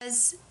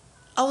Because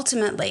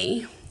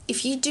ultimately,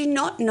 if you do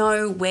not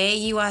know where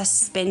you are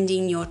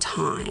spending your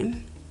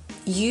time,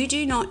 you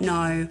do not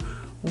know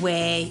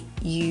where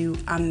you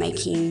are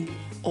making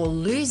or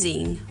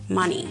losing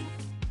money.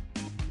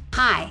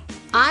 Hi,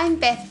 I'm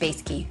Beth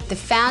Beesky, the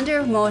founder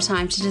of More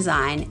Time to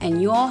Design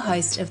and your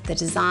host of the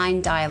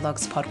Design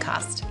Dialogues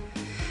podcast.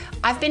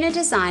 I've been a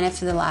designer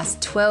for the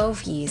last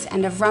 12 years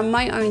and I've run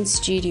my own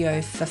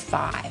studio for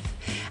 5.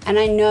 And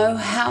I know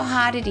how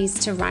hard it is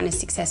to run a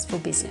successful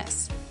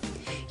business.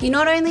 You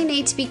not only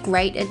need to be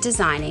great at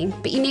designing,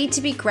 but you need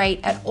to be great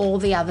at all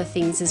the other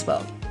things as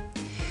well.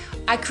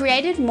 I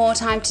created More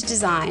Time to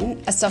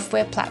Design, a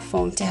software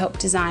platform to help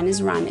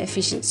designers run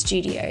efficient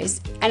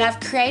studios, and I've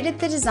created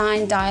the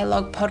Design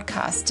Dialogue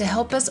podcast to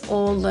help us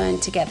all learn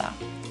together.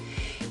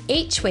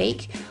 Each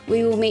week,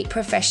 we will meet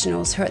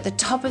professionals who are at the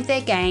top of their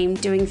game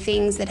doing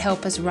things that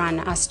help us run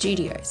our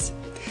studios.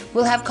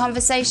 We'll have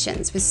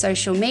conversations with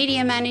social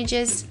media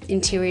managers,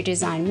 interior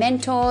design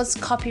mentors,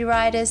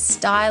 copywriters,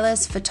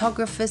 stylists,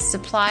 photographers,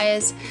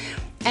 suppliers,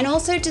 and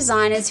also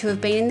designers who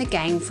have been in the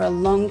game for a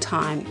long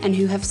time and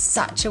who have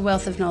such a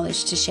wealth of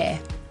knowledge to share.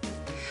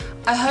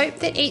 I hope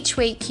that each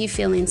week you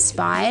feel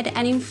inspired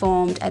and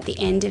informed at the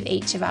end of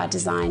each of our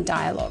design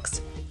dialogues.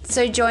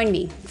 So join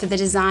me for the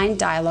Design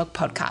Dialogue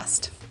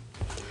podcast.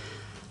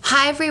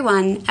 Hi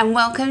everyone, and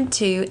welcome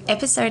to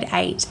episode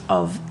 8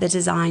 of the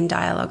Design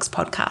Dialogues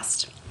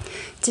podcast.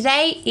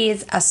 Today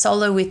is a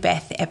Solo with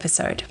Beth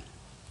episode.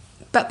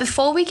 But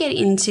before we get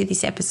into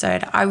this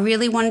episode, I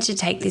really wanted to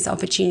take this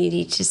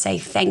opportunity to say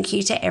thank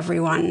you to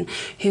everyone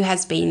who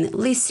has been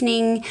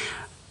listening,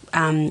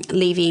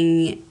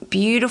 leaving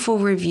beautiful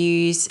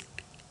reviews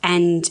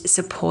and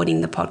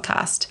supporting the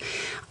podcast.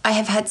 I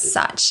have had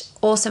such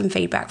awesome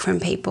feedback from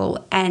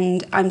people,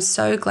 and I'm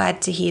so glad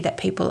to hear that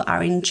people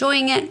are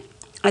enjoying it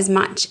as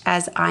much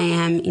as I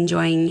am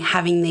enjoying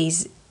having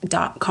these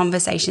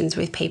conversations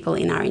with people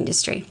in our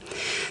industry.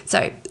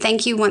 So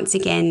thank you once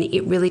again.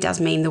 It really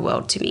does mean the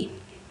world to me.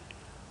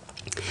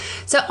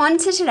 So on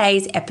to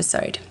today's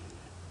episode.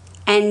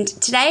 And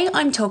today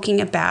I'm talking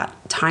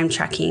about time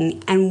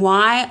tracking and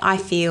why I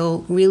feel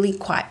really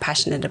quite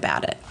passionate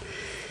about it.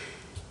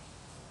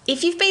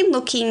 If you've been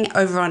looking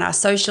over on our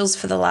socials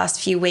for the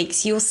last few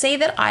weeks, you'll see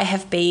that I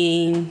have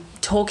been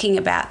talking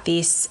about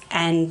this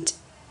and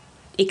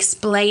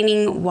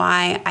explaining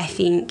why I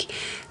think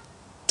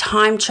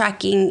time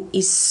tracking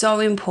is so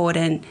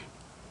important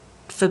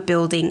for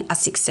building a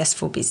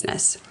successful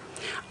business.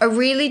 I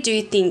really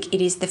do think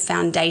it is the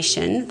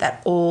foundation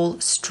that all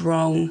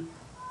strong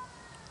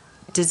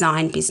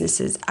design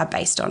businesses are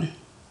based on.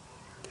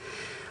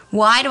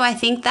 Why do I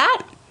think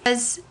that?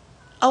 Because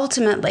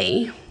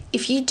ultimately,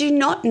 if you do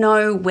not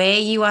know where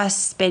you are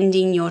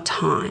spending your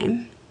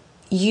time,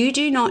 you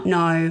do not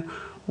know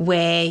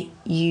where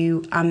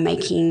you are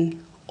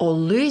making or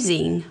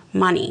losing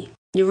money.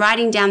 You're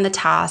writing down the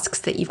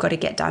tasks that you've got to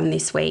get done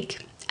this week.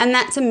 And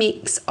that's a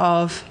mix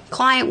of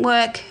client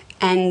work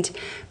and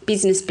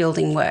business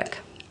building work.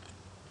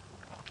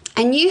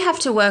 And you have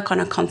to work on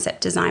a concept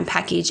design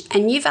package,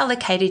 and you've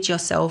allocated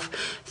yourself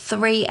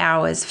 3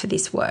 hours for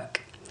this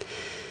work.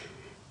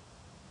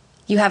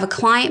 You have a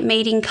client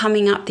meeting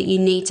coming up that you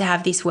need to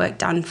have this work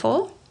done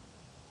for.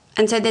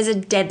 And so there's a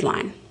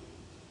deadline.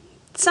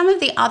 Some of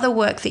the other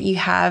work that you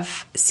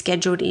have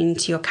scheduled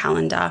into your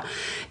calendar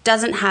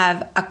doesn't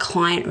have a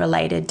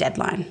client-related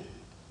deadline.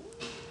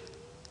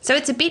 So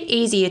it's a bit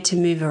easier to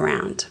move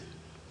around.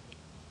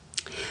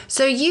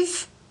 So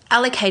you've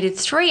allocated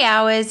 3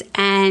 hours,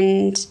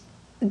 and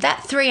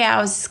that 3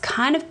 hours is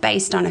kind of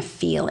based on a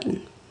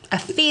feeling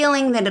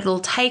that it'll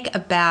take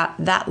about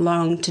that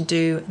long to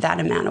do that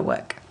amount of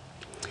work.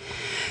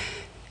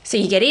 So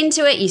you get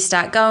into it, you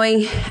start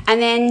going,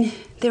 and then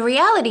the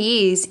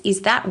reality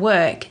is that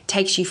work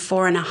takes you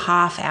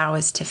 4.5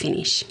 hours to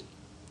finish.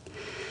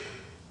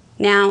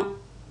 Now,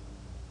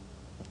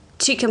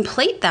 to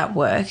complete that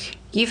work,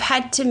 you've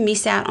had to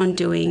miss out on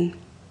doing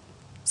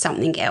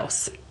something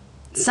else.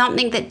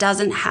 Something that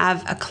doesn't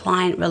have a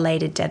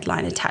client-related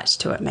deadline attached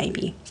to it,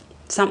 maybe.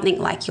 Something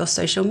like your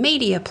social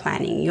media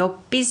planning, your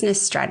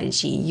business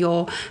strategy,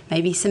 your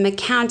maybe some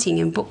accounting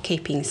and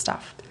bookkeeping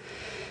stuff.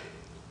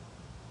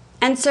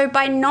 And so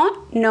by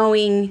not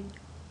knowing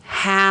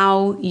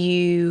how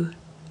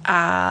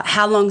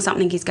long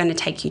something is going to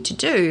take you to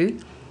do,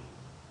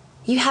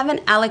 you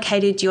haven't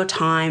allocated your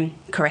time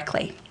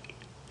correctly.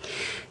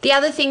 The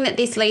other thing that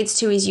this leads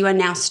to is you are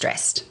now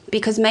stressed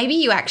because maybe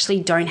you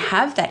actually don't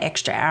have that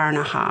extra hour and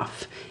a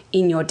half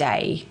in your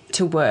day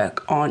to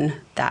work on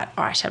that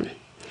item.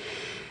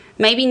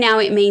 Maybe now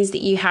it means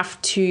that you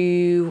have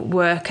to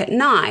work at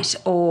night,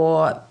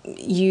 or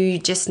you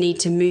just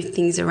need to move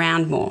things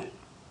around more.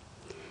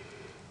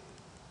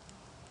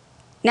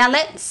 Now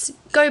let's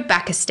go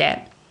back a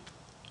step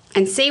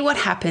and see what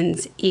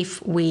happens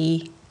if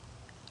we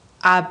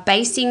are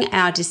basing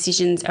our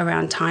decisions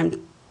around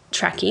time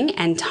tracking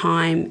and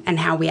time and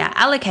how we are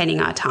allocating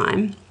our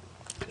time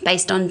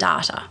based on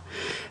data,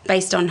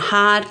 based on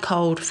hard,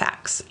 cold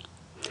facts.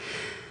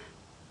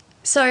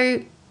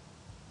 So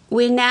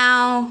we're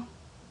now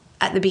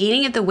at the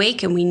beginning of the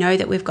week and we know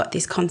that we've got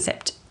this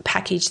concept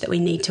package that we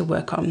need to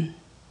work on.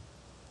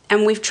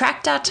 And we've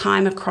tracked our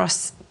time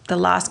across the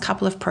last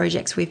couple of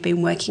projects we've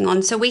been working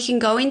on, so we can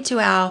go into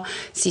our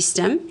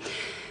system.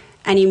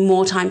 And in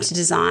More Time to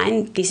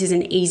Design, this is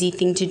an easy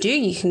thing to do.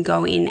 You can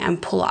go in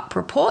and pull up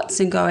reports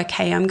and go,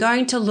 okay, I'm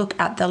going to look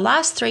at the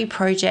last 3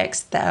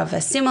 projects that are of a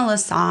similar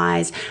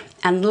size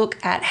and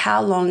look at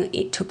how long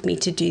it took me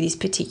to do this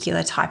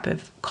particular type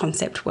of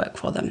concept work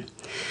for them.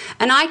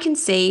 And I can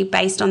see,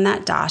 based on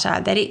that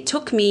data, that it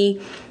took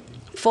me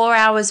 4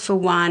 hours for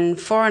one,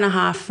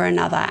 4.5 for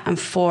another, and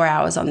 4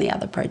 hours on the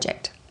other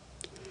project.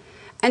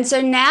 And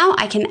so now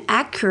I can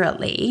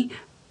accurately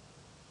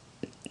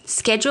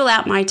schedule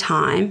out my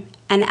time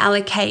and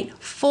allocate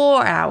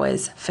 4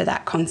 hours for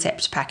that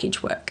concept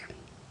package work.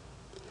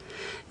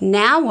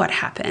 Now what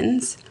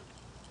happens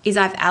is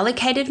I've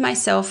allocated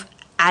myself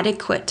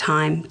adequate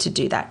time to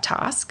do that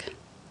task,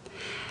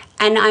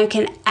 and I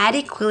can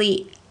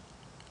adequately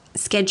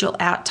schedule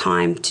out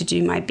time to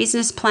do my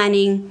business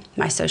planning,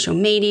 my social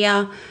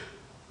media,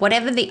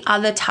 whatever the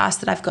other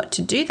task that I've got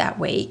to do that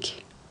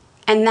week,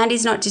 and that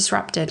is not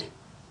disrupted.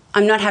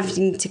 I'm not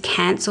having to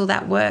cancel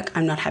that work.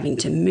 I'm not having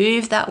to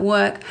move that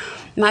work.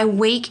 My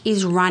week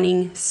is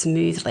running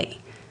smoothly.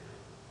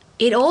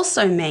 It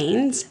also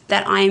means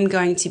that I am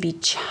going to be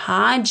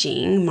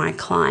charging my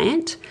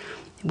client,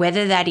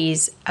 whether that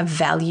is a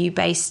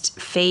value-based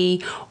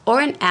fee or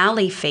an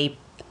hourly fee,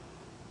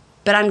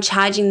 but I'm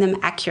charging them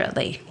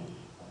accurately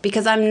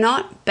because I'm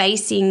not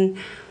basing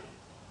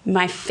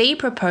my fee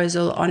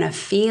proposal on a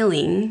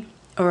feeling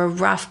or a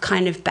rough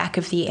kind of back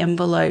of the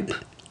envelope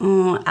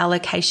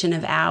allocation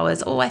of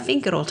hours. I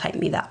think it'll take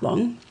me that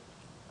long.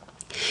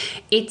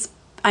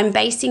 I'm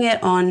basing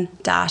it on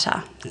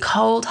data,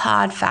 cold,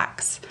 hard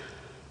facts.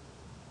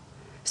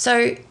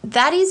 So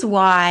that is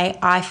why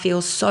I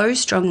feel so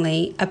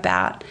strongly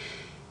about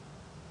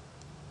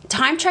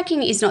time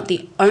tracking is not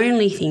the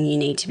only thing you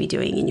need to be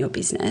doing in your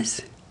business,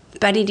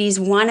 but it is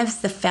one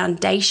of the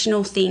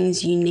foundational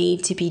things you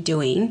need to be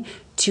doing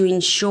to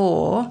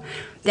ensure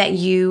that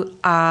you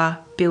are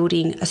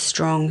building a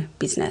strong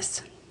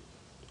business.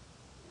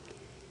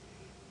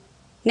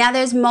 Now,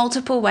 there's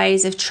multiple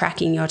ways of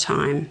tracking your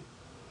time,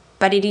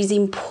 but it is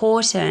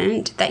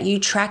important that you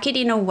track it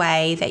in a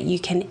way that you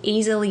can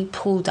easily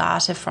pull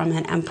data from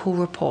it and pull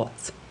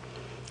reports.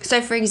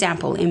 So, for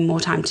example, in More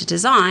Time to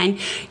Design,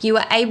 you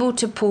are able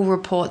to pull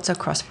reports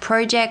across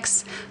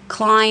projects,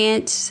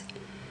 clients,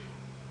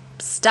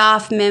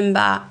 staff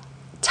member,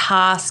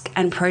 task,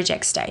 and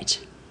project stage.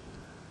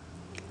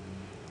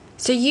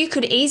 So you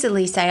could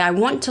easily say, I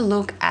want to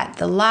look at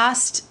the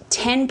last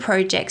 10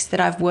 projects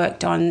that I've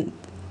worked on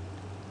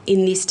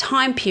in this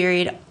time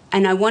period,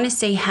 and I want to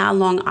see how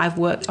long I've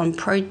worked on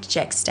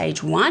project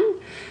stage 1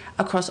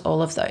 across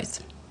all of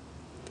those.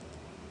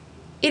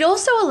 It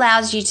also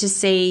allows you to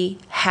see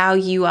how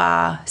you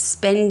are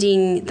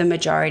spending the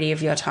majority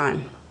of your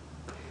time.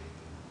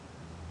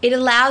 It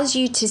allows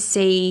you to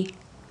see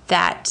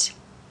that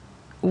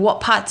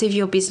what parts of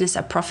your business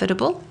are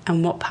profitable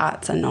and what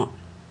parts are not.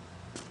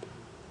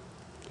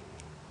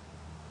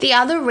 The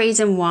other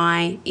reason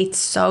why it's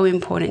so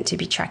important to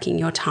be tracking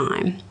your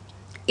time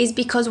is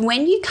because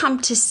when you come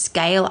to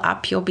scale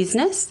up your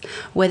business,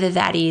 whether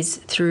that is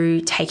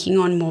through taking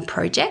on more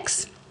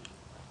projects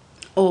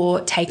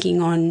or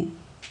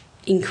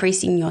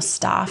increasing your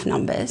staff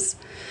numbers,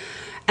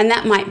 and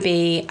that might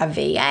be a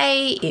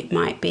VA, it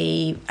might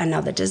be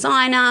another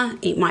designer,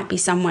 it might be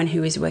someone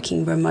who is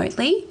working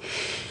remotely,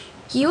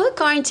 you are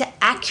going to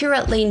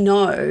accurately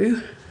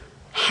know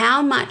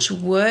how much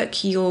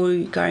work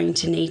you're going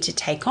to need to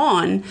take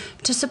on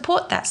to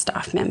support that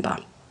staff member.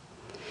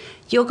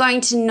 You're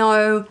going to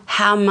know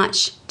how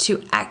much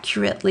to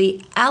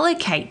accurately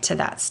allocate to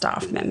that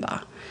staff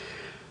member.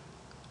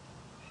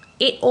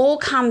 It all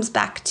comes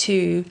back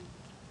to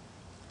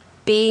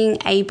being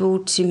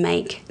able to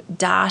make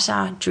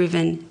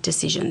data-driven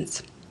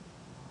decisions.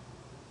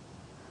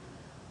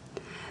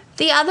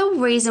 The other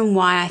reason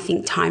why I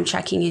think time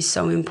tracking is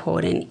so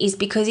important is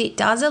because it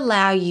does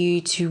allow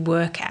you to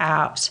work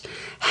out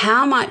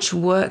how much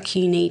work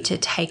you need to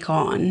take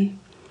on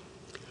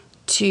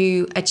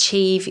to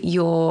achieve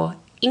your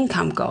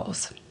income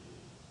goals.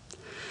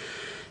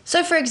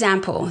 So for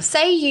example,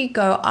 say you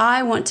go,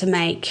 I want to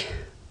make,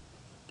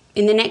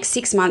 in the next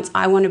 6 months,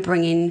 I want to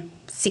bring in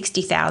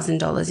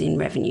 $60,000 in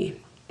revenue.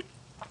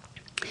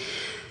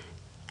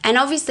 And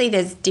obviously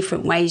there's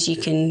different ways you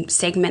can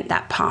segment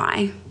that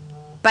pie,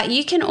 but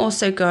you can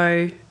also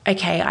go,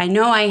 okay, I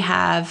know I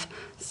have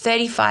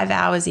 35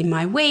 hours in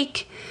my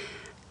week,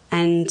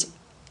 and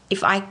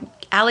if I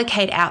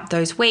allocate out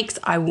those weeks,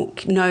 I will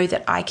know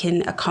that I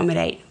can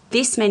accommodate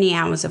this many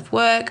hours of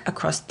work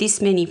across this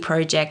many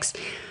projects.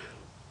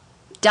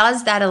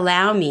 Does that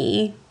allow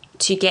me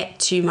to get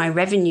to my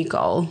revenue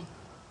goal?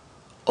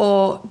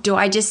 Or do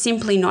I just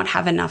simply not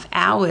have enough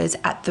hours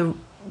at the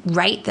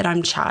rate that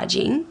I'm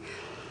charging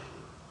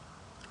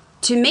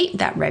to meet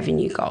that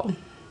revenue goal?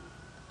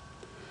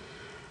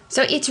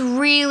 So it's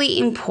really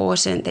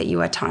important that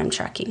you are time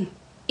tracking.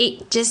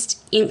 It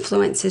just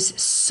influences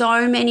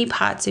so many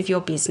parts of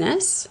your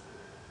business,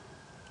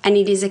 and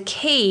it is a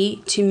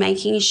key to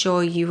making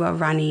sure you are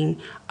running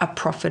a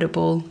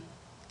profitable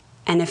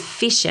and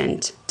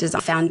efficient design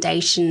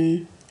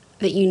foundation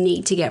that you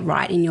need to get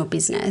right in your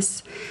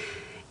business.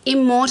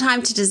 In More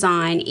Time to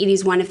Design, it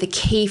is one of the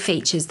key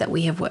features that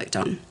we have worked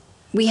on.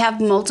 We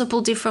have multiple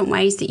different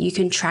ways that you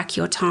can track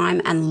your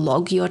time and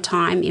log your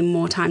time in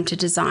More Time to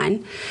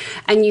Design,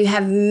 and you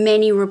have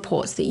many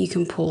reports that you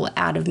can pull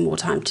out of More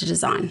Time to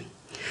Design.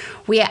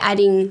 We are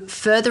adding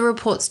further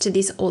reports to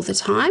this all the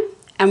time,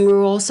 and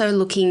we're also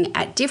looking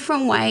at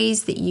different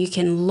ways that you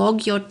can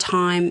log your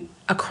time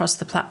across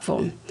the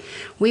platform.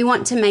 We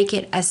want to make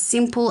it as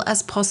simple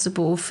as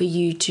possible for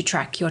you to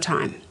track your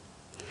time.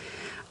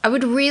 I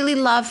would really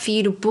love for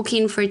you to book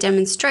in for a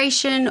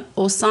demonstration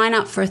or sign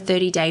up for a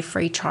 30-day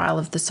free trial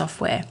of the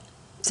software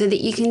so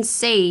that you can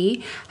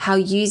see how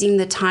using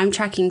the time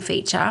tracking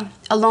feature,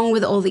 along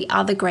with all the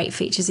other great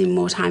features in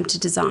More Time to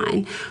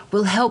Design,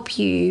 will help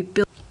you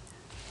build.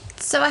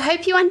 So I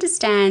hope you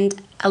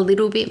understand a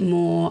little bit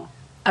more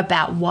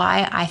about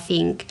why I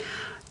think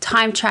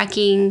time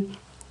tracking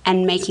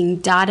and making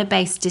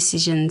data-based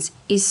decisions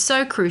is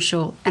so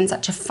crucial and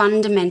such a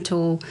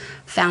fundamental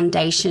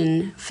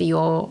foundation for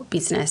your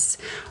business.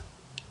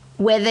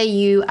 Whether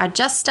you are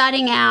just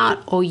starting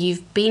out or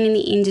you've been in the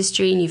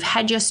industry and you've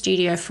had your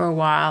studio for a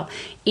while,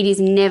 it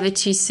is never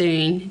too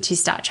soon to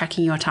start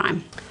tracking your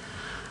time.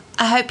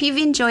 I hope you've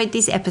enjoyed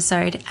this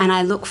episode, and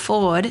I look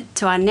forward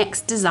to our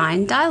next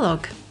design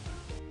dialogue.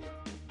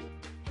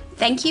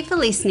 Thank you for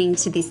listening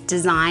to this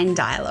design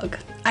dialogue.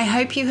 I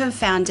hope you have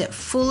found it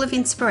full of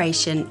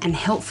inspiration and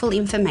helpful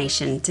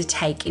information to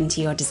take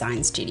into your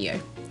design studio.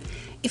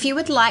 If you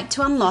would like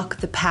to unlock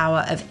the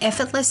power of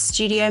effortless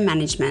studio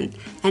management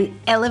and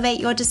elevate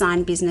your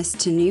design business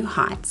to new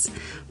heights,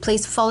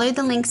 please follow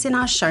the links in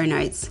our show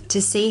notes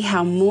to see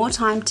how More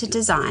Time to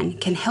Design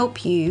can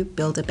help you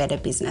build a better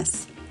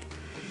business.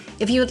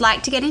 If you would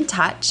like to get in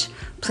touch,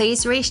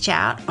 please reach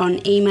out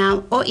on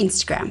email or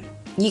Instagram.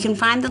 You can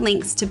find the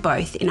links to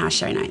both in our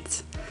show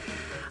notes.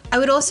 I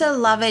would also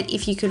love it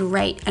if you could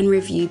rate and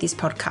review this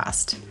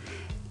podcast.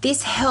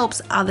 This helps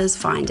others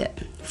find it.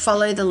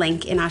 Follow the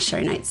link in our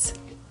show notes.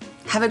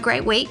 Have a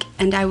great week,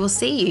 and I will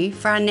see you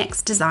for our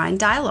next design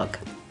dialogue.